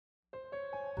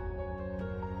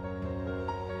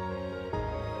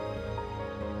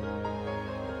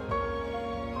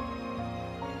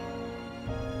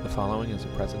following is a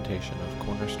presentation of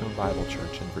Cornerstone Bible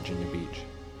Church in Virginia Beach.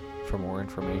 For more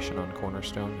information on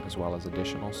Cornerstone, as well as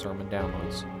additional sermon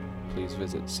downloads, please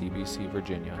visit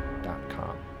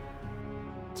cbcvirginia.com.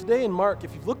 Today in Mark,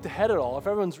 if you've looked ahead at all, if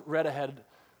everyone's read ahead,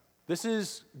 this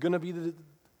is going to be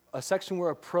a section we're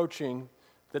approaching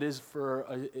that is for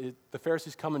the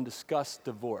Pharisees come and discuss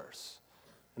divorce.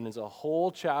 And there's a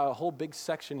whole big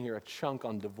section here, a chunk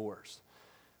on divorce.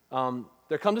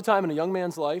 There comes a time in a young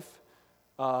man's life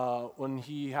when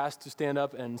he has to stand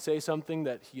up and say something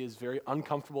that he is very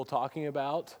uncomfortable talking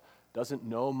about, doesn't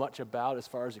know much about as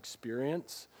far as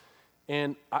experience.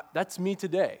 And that's me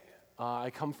today. I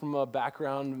come from a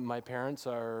background, my parents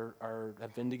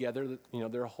have been together,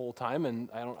 their whole time, and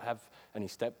I don't have any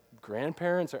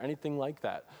step-grandparents or anything like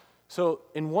that. So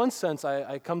in one sense,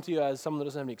 I come to you as someone that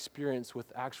doesn't have any experience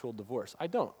with actual divorce. I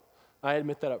don't. I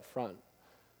admit that up front.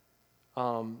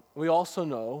 We also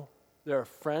know there are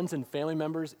friends and family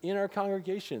members in our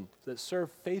congregation that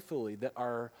serve faithfully, that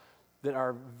are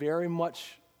very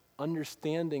much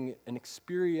understanding and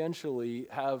experientially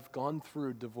have gone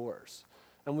through divorce.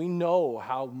 And we know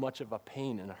how much of a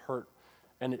pain and a hurt,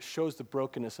 and it shows the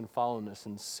brokenness and fallenness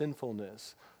and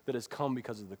sinfulness that has come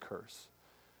because of the curse.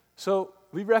 So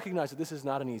we recognize that this is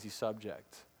not an easy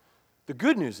subject. The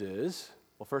good news is,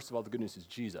 well, first of all, the good news is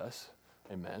Jesus,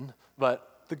 amen.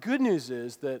 But the good news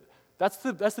is that that's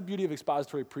the beauty of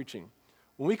expository preaching.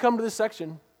 When we come to this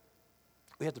section,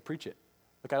 we have to preach it.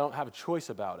 Like, I don't have a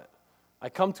choice about it. I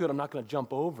come to it, I'm not going to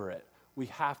jump over it. We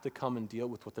have to come and deal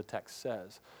with what the text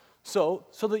says. So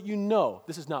that you know,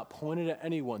 this is not pointed at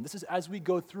anyone. This is as we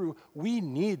go through, we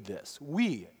need this.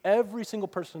 Every single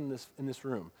person in this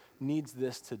room needs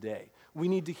this today. We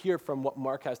need to hear from what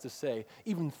Mark has to say,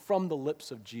 even from the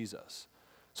lips of Jesus.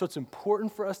 So it's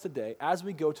important for us today, as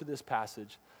we go to this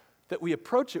passage, that we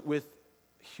approach it with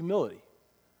humility,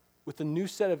 with a new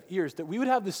set of ears, that we would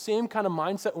have the same kind of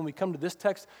mindset when we come to this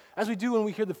text as we do when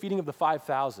we hear the feeding of the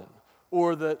 5,000,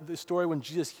 or the story when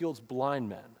Jesus heals blind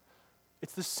men.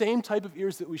 It's the same type of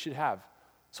ears that we should have.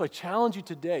 So I challenge you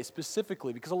today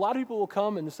specifically, because a lot of people will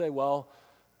come and say, well,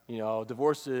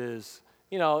 divorce is,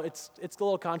 it's a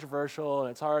little controversial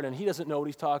and it's hard and he doesn't know what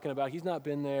he's talking about. He's not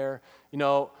been there.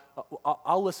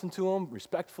 I'll listen to him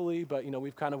respectfully, but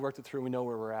we've kind of worked it through and we know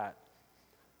where we're at.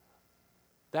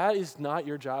 That is not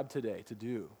your job today to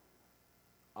do.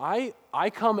 I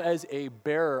come as a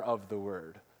bearer of the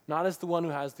word, not as the one who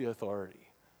has the authority.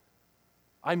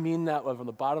 I mean that from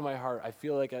the bottom of my heart. I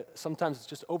feel like sometimes it's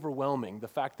just overwhelming, the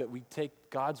fact that we take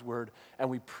God's word and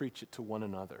we preach it to one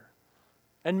another.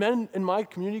 And men in my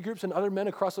community groups and other men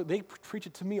across, they preach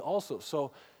it to me also.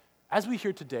 So as we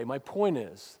hear today, my point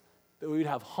is that we would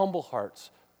have humble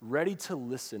hearts, ready to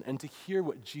listen and to hear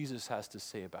what Jesus has to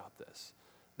say about this.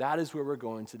 That is where we're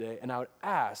going today. And I would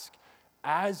ask,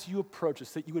 as you approach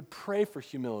this, that you would pray for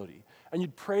humility, and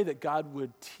you'd pray that God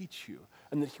would teach you,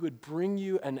 and that he would bring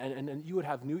you, and you would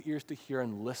have new ears to hear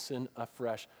and listen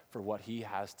afresh for what he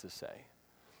has to say.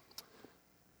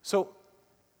 So,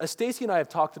 as Stacy and I have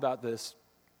talked about this,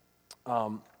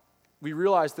 we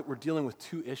realize that we're dealing with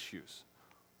two issues.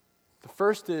 The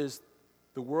first is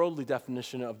the worldly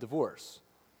definition of divorce.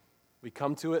 We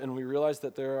come to it and we realize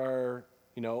that there are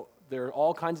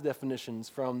all kinds of definitions,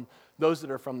 from those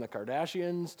that are from the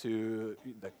Kardashians to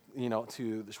the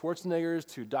Schwarzeneggers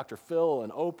to Dr. Phil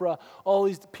and Oprah, all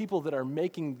these people that are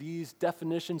making these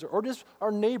definitions, or just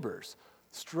our neighbors,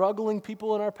 struggling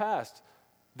people in our past.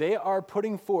 They are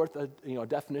putting forth a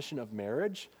definition of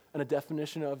marriage and a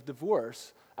definition of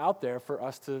divorce out there for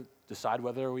us to decide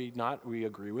whether we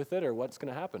agree with it or what's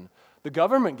going to happen. The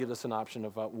government gives us an option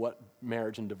about what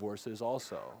marriage and divorce is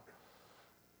also.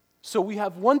 So we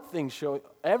have one thing showing,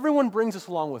 everyone brings us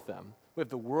along with them. We have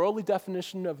the worldly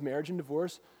definition of marriage and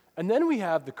divorce, and then we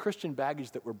have the Christian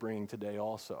baggage that we're bringing today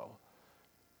also.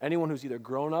 Anyone who's either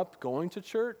grown up going to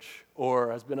church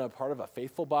or has been a part of a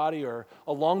faithful body or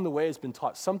along the way has been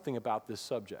taught something about this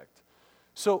subject.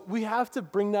 So we have to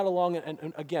bring that along,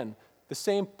 and again, the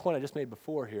same point I just made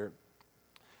before here.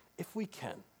 If we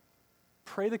can,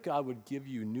 pray that God would give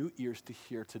you new ears to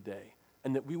hear today,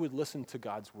 and that we would listen to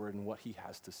God's word and what he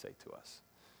has to say to us.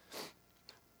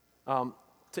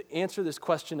 To answer this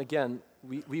question again,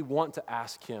 we want to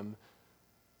ask him,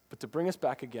 but to bring us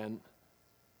back again,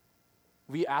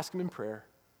 we ask him in prayer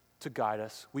to guide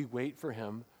us. We wait for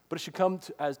him, but it should come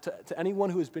to anyone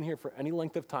who has been here for any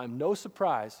length of time, no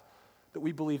surprise that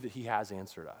we believe that he has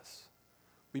answered us.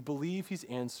 We believe he's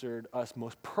answered us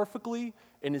most perfectly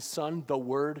in his son, the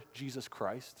Word, Jesus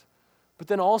Christ, but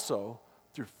then also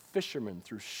through fishermen,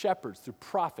 through shepherds, through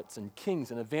prophets and kings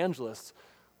and evangelists.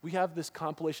 We have this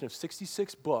compilation of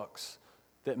 66 books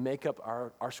that make up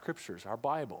our scriptures, our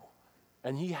Bible.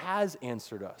 And he has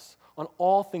answered us on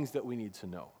all things that we need to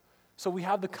know. So we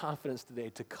have the confidence today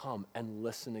to come and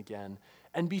listen again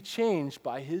and be changed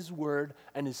by his word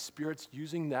and his Spirit's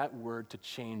using that word to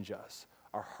change us,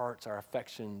 our hearts, our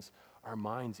affections, our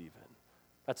minds even.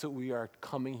 That's what we are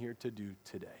coming here to do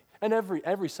today. And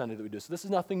every Sunday that we do. So this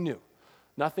is nothing new.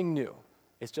 Nothing new.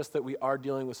 It's just that we are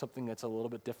dealing with something that's a little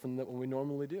bit different than what we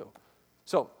normally do.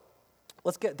 So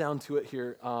let's get down to it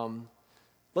here.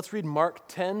 Let's read Mark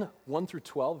 10, 1 through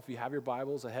 12. If you have your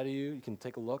Bibles ahead of you, you can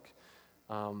take a look.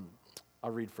 I'll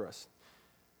read for us.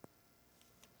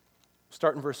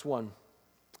 Start in verse 1.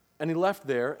 And he left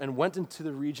there and went into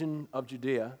the region of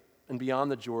Judea and beyond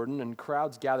the Jordan, and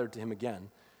crowds gathered to him again.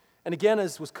 And again,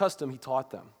 as was custom, he taught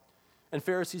them. And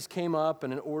Pharisees came up,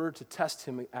 and in order to test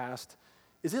him, asked,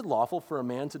 "Is it lawful for a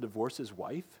man to divorce his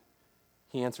wife?"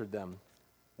 He answered them,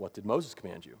 "What did Moses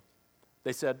command you?"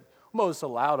 They said, "Moses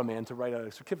allowed a man to write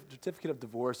a certificate of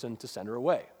divorce and to send her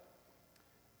away."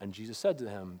 And Jesus said to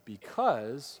him,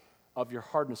 "Because of your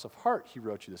hardness of heart, he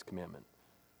wrote you this commandment.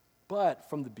 But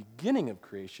from the beginning of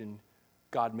creation,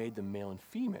 God made them male and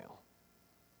female.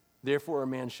 Therefore, a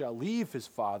man shall leave his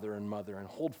father and mother and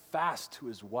hold fast to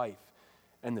his wife,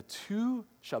 and the two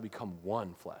shall become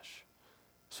one flesh.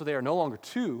 So they are no longer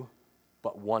two,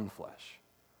 but one flesh.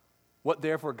 What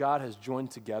therefore God has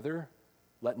joined together,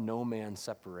 let no man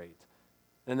separate."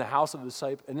 And in the house,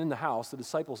 the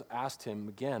disciples asked him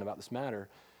again about this matter.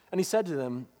 And he said to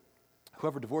them,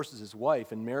 "Whoever divorces his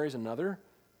wife and marries another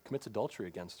commits adultery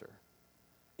against her.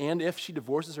 And if she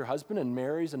divorces her husband and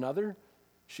marries another,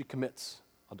 she commits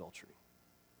adultery."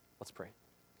 Let's pray.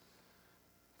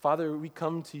 Father, we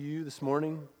come to you this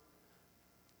morning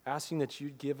asking that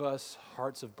you'd give us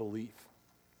hearts of belief.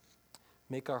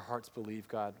 Make our hearts believe,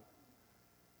 God.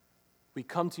 We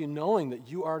come to you knowing that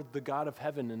you are the God of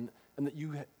heaven and that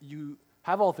you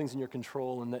have all things in your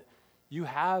control and that you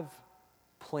have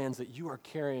plans that you are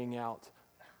carrying out,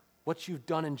 what you've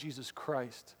done in Jesus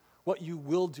Christ, what you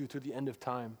will do through the end of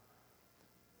time.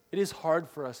 It is hard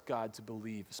for us, God, to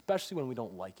believe, especially when we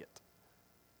don't like it.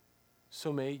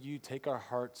 So may you take our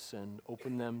hearts and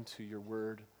open them to your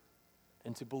word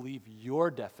and to believe your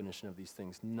definition of these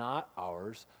things, not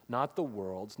ours, not the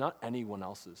world's, not anyone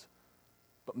else's,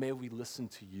 but may we listen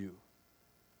to you,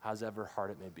 however hard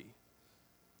it may be.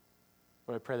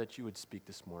 Lord, I pray that you would speak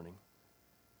this morning.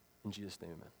 In Jesus'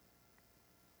 name, amen.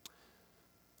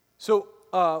 So,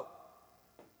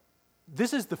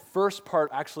 this is the first part,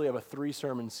 actually, of a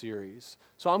 3-sermon series.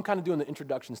 So I'm kind of doing the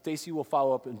introduction. Stacy will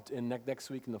follow up in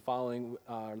next week and the following,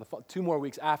 2 more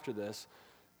weeks after this,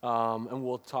 and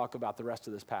we'll talk about the rest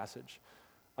of this passage.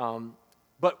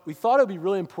 But we thought it would be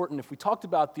really important if we talked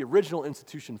about the original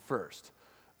institution first,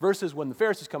 versus when the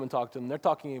Pharisees come and talk to them, they're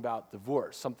talking about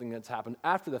divorce, something that's happened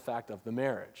after the fact of the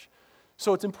marriage.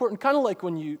 So it's important, kind of like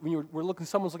when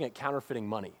someone's looking at counterfeiting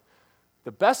money.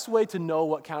 The best way to know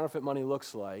what counterfeit money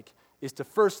looks like is to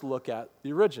first look at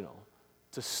the original,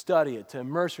 to study it, to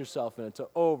immerse yourself in it, to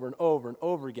over and over and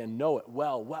over again know it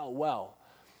well,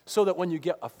 so that when you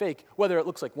get a fake, whether it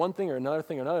looks like one thing or another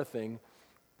thing,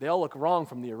 they all look wrong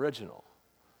from the original.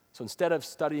 So instead of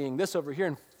studying this over here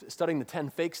and studying the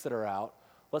 10 fakes that are out,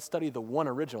 let's study the one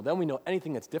original. Then we know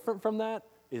anything that's different from that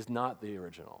is not the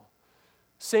original.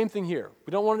 Same thing here.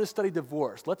 We don't want to study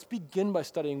divorce. Let's begin by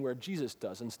studying where Jesus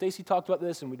does. And Stacy talked about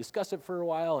this, and we discussed it for a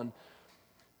while. And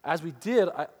as we did,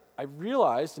 I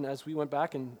realized, and as we went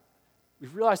back, and we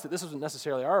realized that this wasn't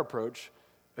necessarily our approach.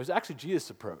 It was actually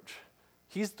Jesus' approach.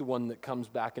 He's the one that comes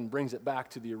back and brings it back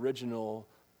to the original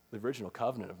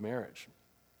covenant of marriage.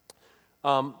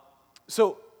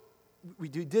 So we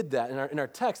did that. In our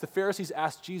text, the Pharisees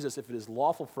asked Jesus if it is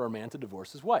lawful for a man to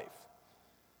divorce his wife.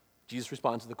 Jesus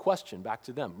responds to the question back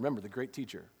to them. Remember, the great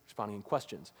teacher responding in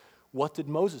questions. What did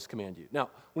Moses command you? Now,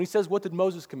 when he says, what did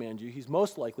Moses command you, he's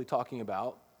most likely talking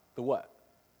about the what?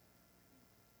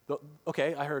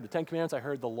 Okay, I heard the 10 Commandments, I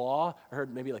heard the law, I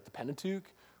heard maybe like the Pentateuch.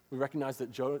 We recognize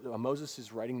that Moses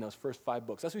is writing those first 5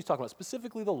 books. That's what he's talking about,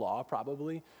 specifically the law,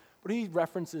 probably. But he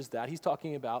references that. He's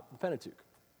talking about the Pentateuch.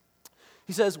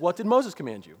 He says, what did Moses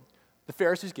command you? The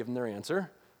Pharisees give him their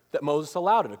answer, that Moses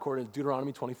allowed it, according to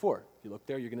Deuteronomy 24. If you look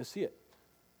there, you're going to see it.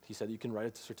 He said you can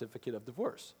write a certificate of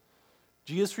divorce.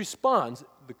 Jesus responds,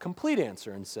 the complete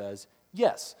answer, and says,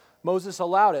 yes, Moses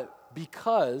allowed it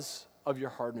because of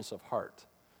your hardness of heart.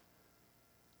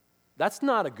 That's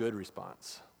not a good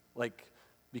response. Like,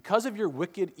 because of your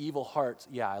wicked, evil hearts,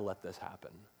 yeah, I let this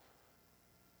happen.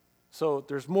 So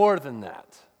there's more than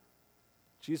that.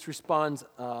 Jesus responds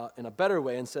in a better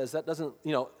way and says that doesn't,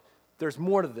 there's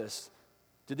more to this.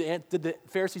 Did the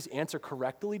Pharisees answer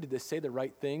correctly? Did they say the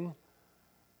right thing?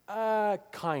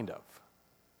 Kind of.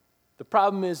 The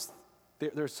problem is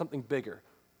there's something bigger.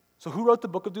 So who wrote the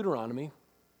book of Deuteronomy?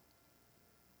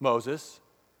 Moses.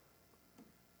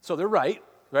 So they're right?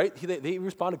 They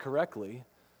responded correctly.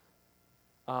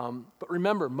 But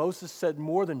remember, Moses said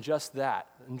more than just that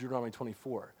in Deuteronomy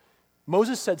 24.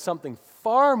 Moses said something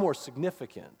far more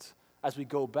significant as we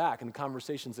go back in the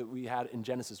conversations that we had in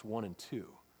Genesis 1 and 2.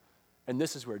 And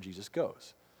this is where Jesus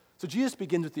goes. So Jesus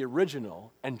begins with the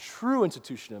original and true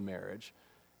institution of marriage,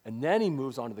 and then he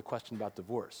moves on to the question about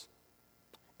divorce.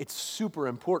 It's super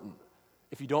important.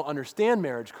 If you don't understand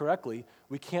marriage correctly,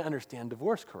 we can't understand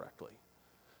divorce correctly.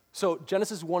 So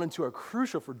Genesis 1 and 2 are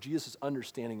crucial for Jesus'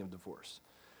 understanding of divorce.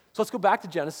 So let's go back to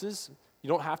Genesis. You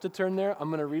don't have to turn there. I'm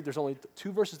going to read. There's only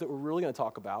 2 verses that we're really going to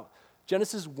talk about.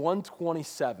 Genesis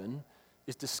 1:27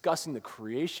 is discussing the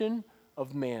creation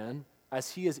of man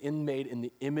as he is made in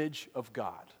the image of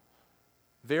God.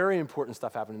 Very important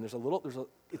stuff happening.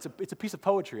 It's a piece of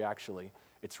poetry, actually.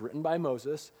 It's written by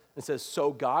Moses and says,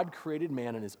 so God created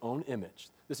man in his own image.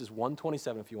 This is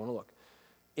 1:27 if you want to look.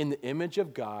 In the image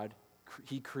of God,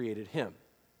 he created him.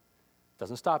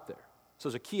 Doesn't stop there. So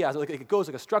there's a key, it goes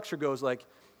like a structure goes like,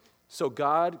 so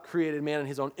God created man in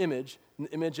his own image. In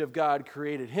the image of God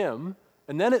created him.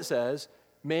 And then it says,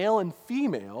 male and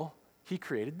female, he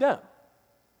created them.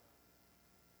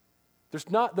 There's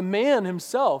not, the man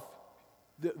himself,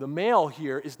 the male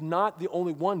here, is not the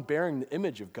only one bearing the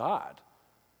image of God.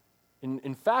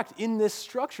 In fact, in this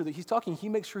structure that he's talking, he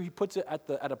makes sure he puts it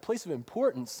at a place of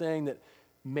importance, saying that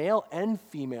male and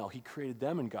female, he created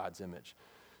them in God's image.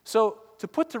 So to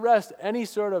put to rest any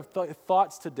sort of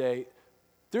thoughts today,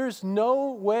 there's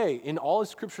no way in all of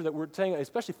Scripture that we're saying,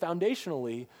 especially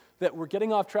foundationally, that we're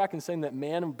getting off track and saying that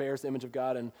man bears the image of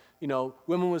God and,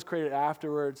 woman was created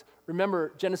afterwards.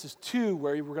 Remember Genesis 2,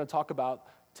 where we're going to talk about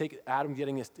Adam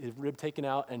getting his rib taken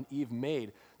out and Eve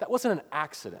made. That wasn't an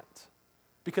accident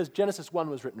because Genesis 1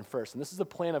 was written first. And this is the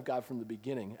plan of God from the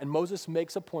beginning. And Moses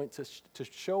makes a point to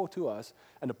show to us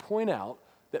and to point out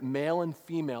that male and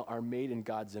female are made in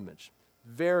God's image.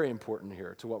 Very important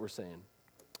here to what we're saying.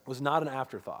 It was not an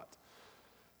afterthought.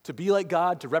 To be like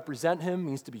God, to represent him,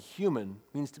 means to be human,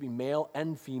 means to be male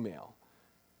and female.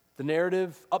 The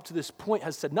narrative up to this point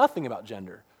has said nothing about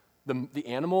gender. The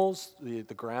animals, the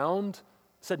ground,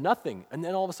 said nothing. And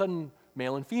then all of a sudden,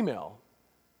 male and female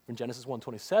from Genesis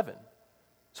 1:27.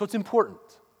 So it's important.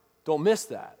 Don't miss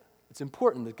that. It's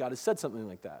important that God has said something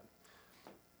like that.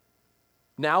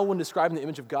 Now, when describing the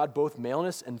image of God, both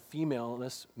maleness and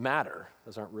femaleness matter.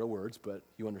 Those aren't real words, but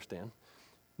you understand.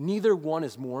 Neither one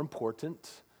is more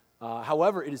important.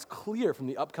 However, it is clear from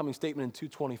the upcoming statement in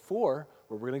 2:24,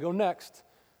 where we're going to go next,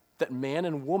 that man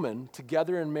and woman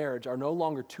together in marriage are no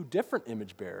longer two different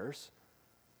image bearers.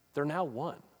 They're now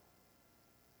one.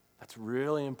 That's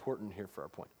really important here for our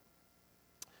point.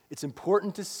 It's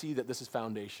important to see that this is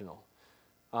foundational.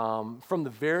 From the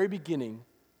very beginning,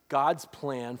 God's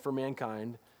plan for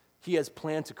mankind, he has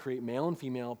planned to create male and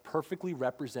female perfectly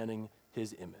representing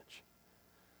his image.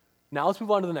 Now let's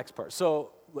move on to the next part.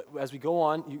 So as we go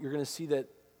on, you're going to see that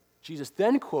Jesus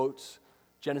then quotes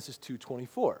Genesis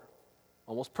 2:24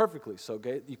 almost perfectly. So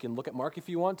you can look at Mark if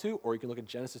you want to, or you can look at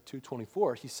Genesis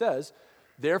 2:24. He says,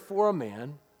 therefore a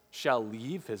man shall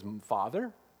leave his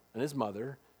father and his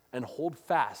mother and hold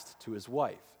fast to his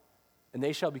wife, and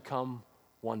they shall become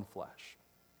one flesh.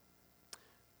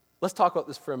 Let's talk about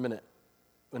this for a minute.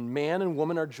 When man and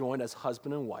woman are joined as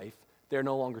husband and wife, they are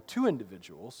no longer two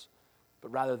individuals,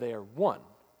 but rather they are one.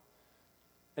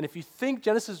 And if you think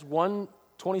Genesis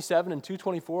 1:27 and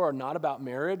 2:24 are not about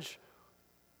marriage,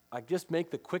 I just make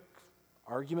the quick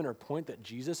argument or point that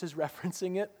Jesus is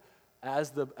referencing it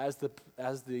as the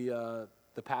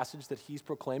passage that he's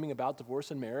proclaiming about divorce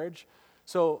and marriage.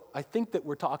 So I think that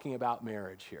we're talking about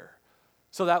marriage here.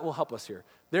 So that will help us here.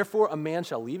 Therefore, a man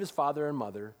shall leave his father and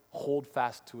mother, hold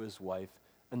fast to his wife,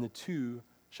 and the two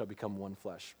shall become one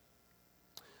flesh.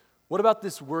 What about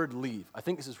this word leave? I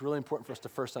think this is really important for us to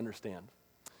first understand.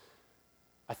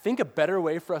 I think a better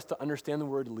way for us to understand the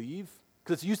word leave,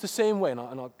 because it's used the same way, and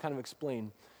I'll kind of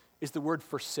explain, is the word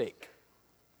forsake.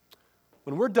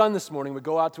 When we're done this morning, we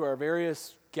go out to our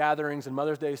various gatherings and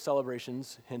Mother's Day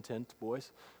celebrations, hint, hint,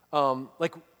 boys.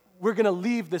 We're going to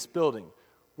leave this building.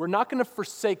 We're not going to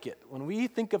forsake it. When we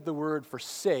think of the word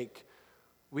forsake,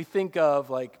 we think of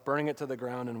like burning it to the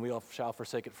ground and we all shall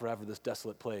forsake it forever, this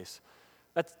desolate place.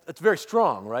 That's very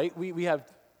strong, right? We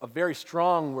have a very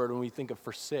strong word when we think of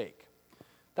forsake.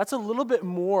 That's a little bit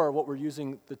more what we're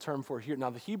using the term for here. Now,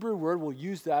 the Hebrew word, we'll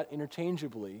use that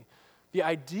interchangeably. The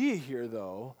idea here,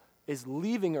 though, is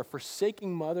leaving or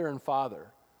forsaking mother and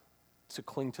father to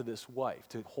cling to this wife,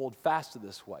 to hold fast to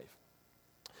this wife.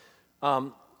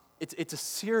 It's a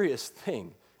serious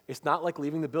thing. It's not like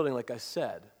leaving the building, like I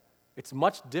said. It's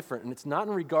much different, and it's not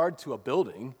in regard to a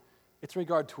building. It's in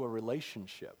regard to a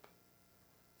relationship.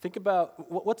 Think about,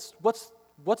 does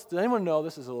anyone know,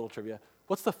 this is a little trivia,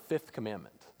 what's the fifth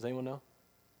commandment? Does anyone know?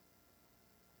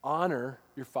 Honor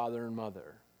your father and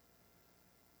mother.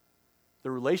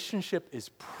 The relationship is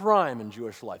prime in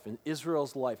Jewish life, in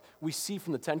Israel's life. We see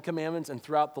from the Ten Commandments and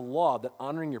throughout the law that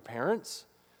honoring your parents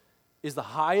is the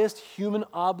highest human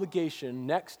obligation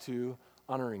next to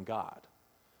honoring God.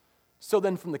 So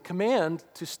then from the command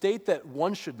to state that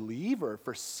one should leave or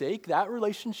forsake that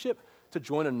relationship to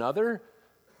join another,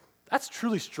 that's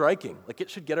truly striking. Like,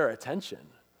 it should get our attention.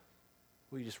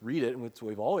 We just read it, and it's what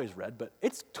we've always read, but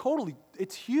it's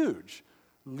huge.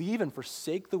 Leave and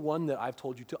forsake the one that I've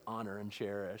told you to honor and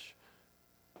cherish,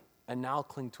 and now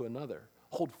cling to another.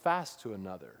 Hold fast to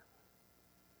another.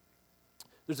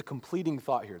 There's a completing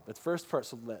thought here. That first part,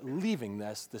 so that leaving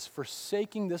this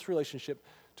forsaking this relationship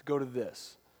to go to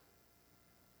this.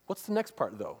 What's the next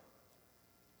part, though?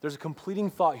 There's a completing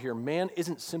thought here. Man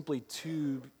isn't simply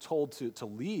told to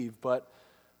leave, but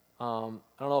I don't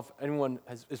know if anyone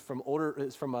is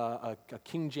from a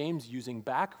King James using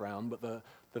background, but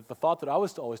the thought that I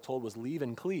was always told was leave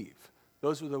and cleave.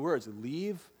 Those were the words,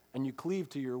 leave and you cleave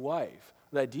to your wife.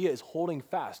 The idea is holding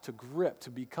fast, to grip,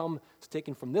 to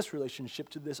taken from this relationship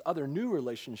to this other new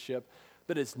relationship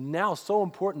that is now so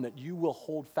important that you will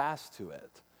hold fast to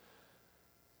it.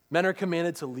 Men are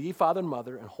commanded to leave father and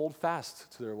mother and hold fast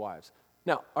to their wives.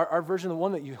 Now, our version, the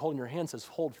one that you hold in your hand, says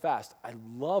hold fast. I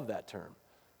love that term.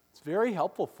 It's very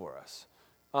helpful for us.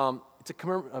 It's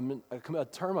a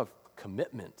term of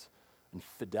commitment and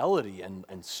fidelity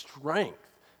and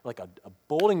strength, like a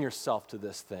bolting yourself to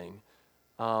this thing.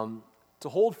 To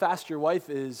hold fast your wife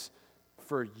is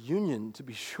for union, to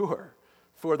be sure,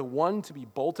 for the one to be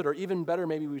bolted, or even better,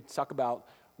 maybe we talk about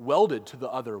welded to the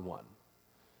other one.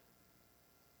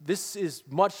 This is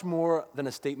much more than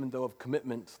a statement, though, of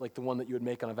commitment, like the one that you would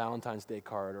make on a Valentine's Day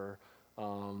card, or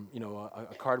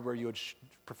a card where you would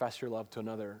profess your love to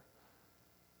another.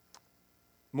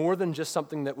 More than just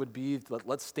something that would be,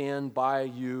 let's stand by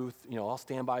you, I'll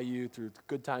stand by you through the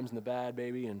good times and the bad,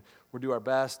 baby, and we'll do our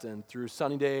best, and through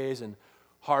sunny days and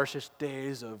harshest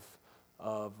days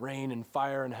of rain and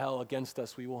fire and hell against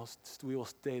us, we will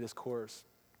stay this course.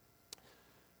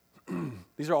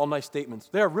 These are all nice statements.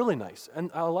 They are really nice,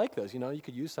 and I like those. You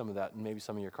could use some of that in maybe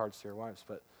some of your cards to your wives,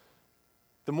 but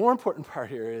the more important part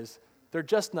here is they're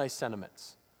just nice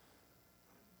sentiments.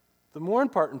 The more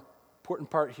important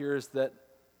part here is that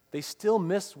they still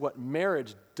miss what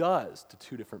marriage does to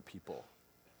two different people.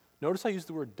 Notice I use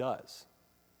the word does.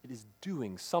 It is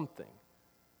doing something.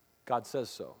 God says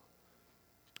so.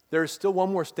 There is still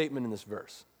one more statement in this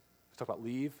verse. We talked about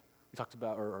leave, we talked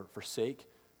about or forsake,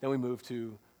 then we move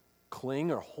to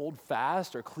cling or hold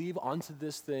fast or cleave onto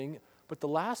this thing. But the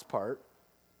last part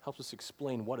helps us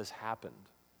explain what has happened.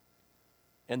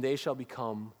 And they shall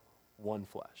become one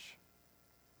flesh.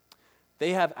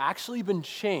 They have actually been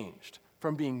changed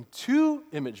from being two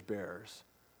image bearers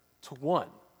to one.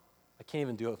 I can't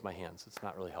even do it with my hands. It's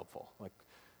not really helpful.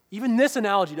 Even this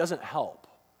analogy doesn't help.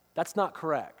 That's not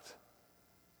correct.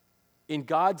 In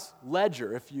God's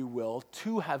ledger, if you will,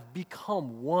 two have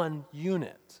become one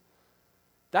unit.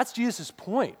 That's Jesus'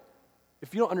 point.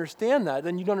 If you don't understand that,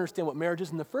 then you don't understand what marriage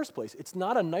is in the first place. It's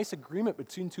not a nice agreement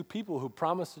between two people who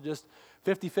promise to just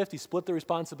 50-50 split their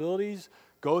responsibilities,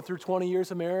 go through 20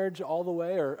 years of marriage all the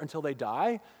way or until they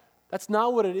die. That's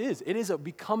not what it is. It is a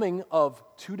becoming of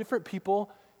two different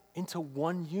people into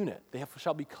one unit. They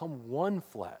shall become one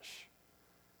flesh.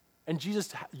 And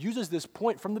Jesus uses this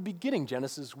point from the beginning,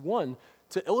 Genesis 1,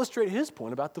 to illustrate his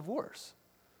point about divorce.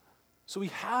 So we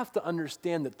have to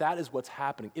understand that is what's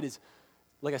happening. It is,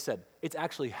 like I said, it's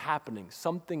actually happening.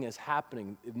 Something is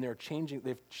happening, and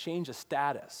they've changed a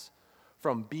status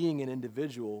from being an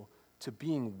individual to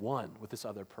being one with this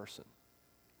other person.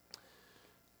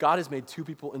 God has made two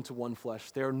people into one flesh.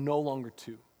 They are no longer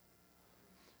two.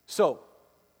 So,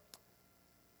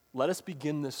 let us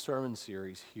begin this sermon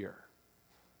series here.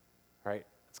 Right?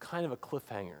 It's kind of a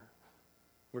cliffhanger.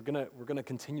 We're gonna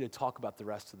continue to talk about the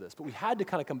rest of this, but we had to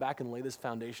kind of come back and lay this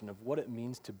foundation of what it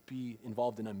means to be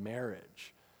involved in a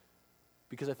marriage,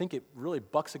 because I think it really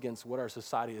bucks against what our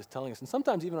society is telling us, and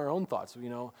sometimes even our own thoughts.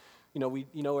 We're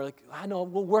like, I know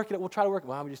we'll work it. We'll try to work it.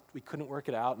 Well, we couldn't work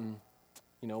it out, and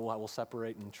we'll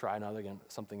separate and try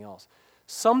something else.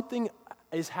 Something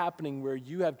is happening where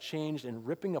you have changed and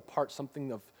ripping apart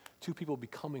something of two people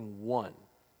becoming one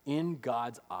in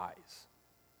God's eyes.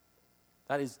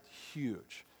 That is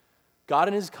huge. God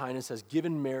in his kindness has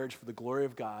given marriage for the glory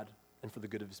of God and for the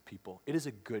good of his people. It is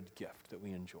a good gift that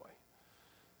we enjoy.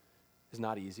 It's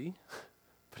not easy,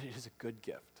 but it is a good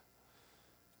gift.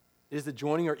 It is the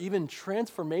joining or even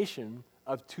transformation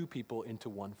of two people into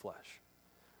one flesh.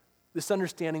 This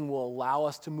understanding will allow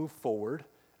us to move forward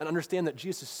and understand that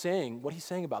Jesus is saying what he's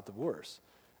saying about divorce.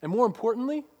 And more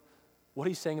importantly, what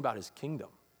he's saying about his kingdom.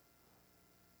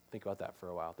 Think about that for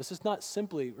a while. This is not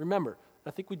simply, remember,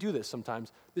 I think we do this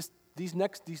sometimes, this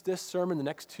sermon, the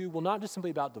next two, will not just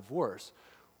simply about divorce.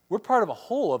 We're part of a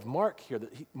whole of Mark here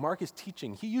that Mark is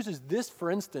teaching. He uses this,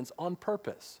 for instance, on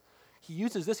purpose. He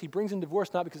uses this, he brings in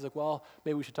divorce not because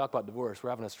maybe we should talk about divorce. We're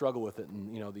having a struggle with it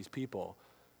and, these people.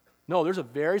 No, there's a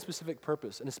very specific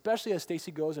purpose. And especially as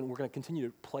Stacy goes, and we're going to continue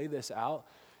to play this out,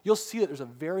 you'll see that there's a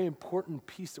very important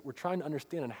piece that we're trying to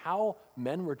understand in how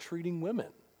men were treating women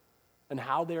and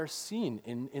how they are seen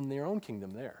in their own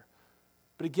kingdom there.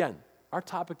 But again, our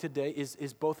topic today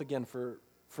is both, again,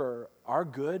 for our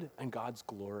good and God's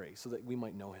glory, so that we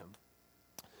might know him.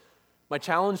 My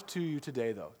challenge to you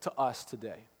today, though, to us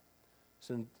today,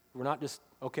 so we're not just,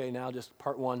 now just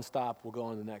part one, stop, we'll go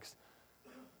on to the next.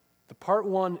 The part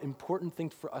one important thing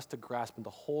for us to grasp and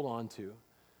to hold on to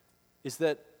is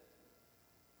that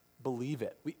believe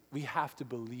it. We have to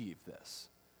believe this.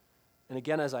 And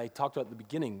again, as I talked about at the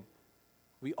beginning,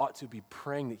 we ought to be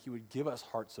praying that he would give us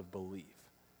hearts of belief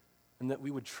and that we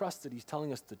would trust that he's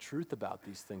telling us the truth about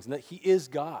these things and that he is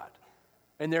God,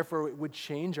 and therefore it would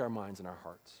change our minds and our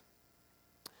hearts.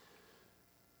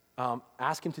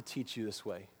 Ask him to teach you this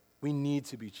way. We need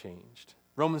to be changed.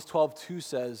 Romans 12:2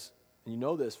 says, and you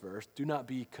know this verse, do not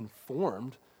be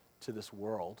conformed to this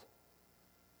world,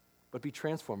 but be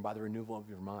transformed by the renewal of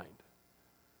your mind.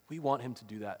 We want him to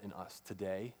do that in us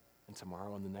today and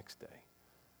tomorrow and the next day,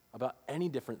 about any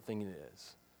different thing it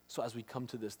is. So as we come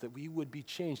to this, that we would be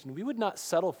changed and we would not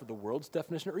settle for the world's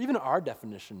definition or even our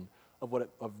definition of what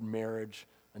of marriage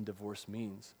and divorce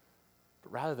means,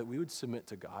 but rather that we would submit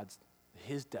to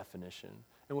his definition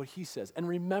and what he says. And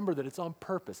remember that it's on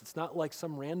purpose. It's not like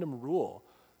some random rule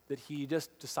that he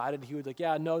just decided he would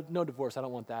no divorce, I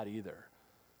don't want that either.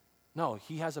 No,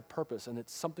 he has a purpose, and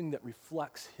it's something that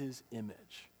reflects his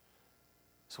image.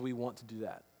 So we want to do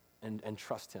that and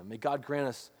trust him. May God grant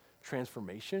us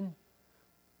transformation,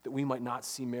 that we might not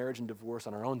see marriage and divorce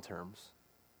on our own terms,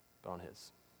 but on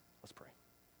his. Let's pray.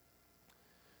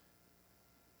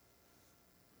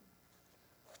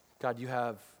 God, you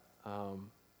have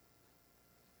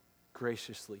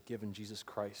graciously given Jesus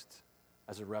Christ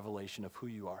as a revelation of who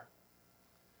you are.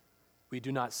 We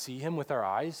do not see him with our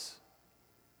eyes,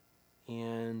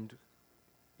 and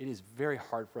it is very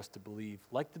hard for us to believe,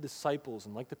 like the disciples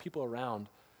and like the people around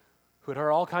who had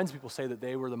heard all kinds of people say that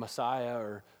they were the Messiah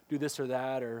or do this or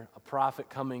that or a prophet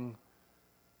coming.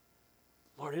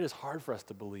 Lord, it is hard for us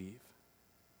to believe.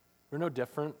 We're no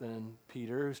different than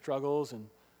Peter, who struggles, and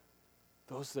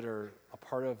those that are a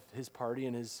part of his party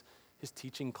and his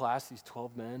teaching class, these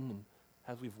 12 men, and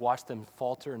as we've watched them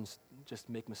falter and just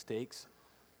make mistakes.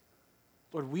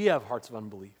 Lord, we have hearts of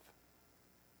unbelief.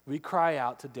 We cry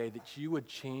out today that you would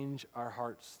change our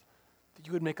hearts, that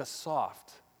you would make us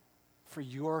soft for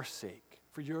your sake,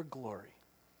 for your glory.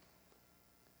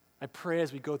 I pray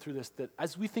as we go through this that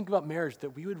as we think about marriage,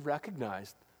 that we would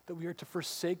recognize that we are to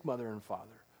forsake mother and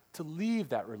father, to leave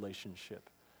that relationship,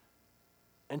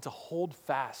 and to hold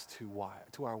fast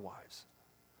to our wives.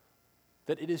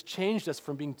 That it has changed us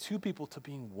from being two people to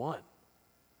being one.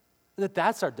 And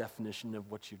that's our definition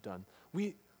of what you've done.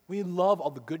 We love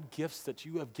all the good gifts that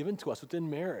you have given to us within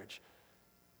marriage.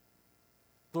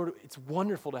 Lord, it's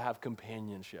wonderful to have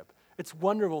companionship. It's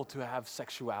wonderful to have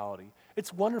sexuality.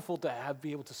 It's wonderful to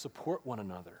be able to support one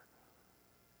another.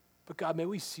 But God, may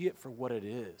we see it for what it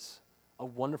is, a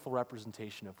wonderful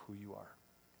representation of who you are.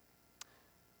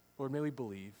 Lord, may we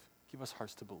believe. Give us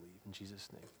hearts to believe. In Jesus'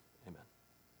 name.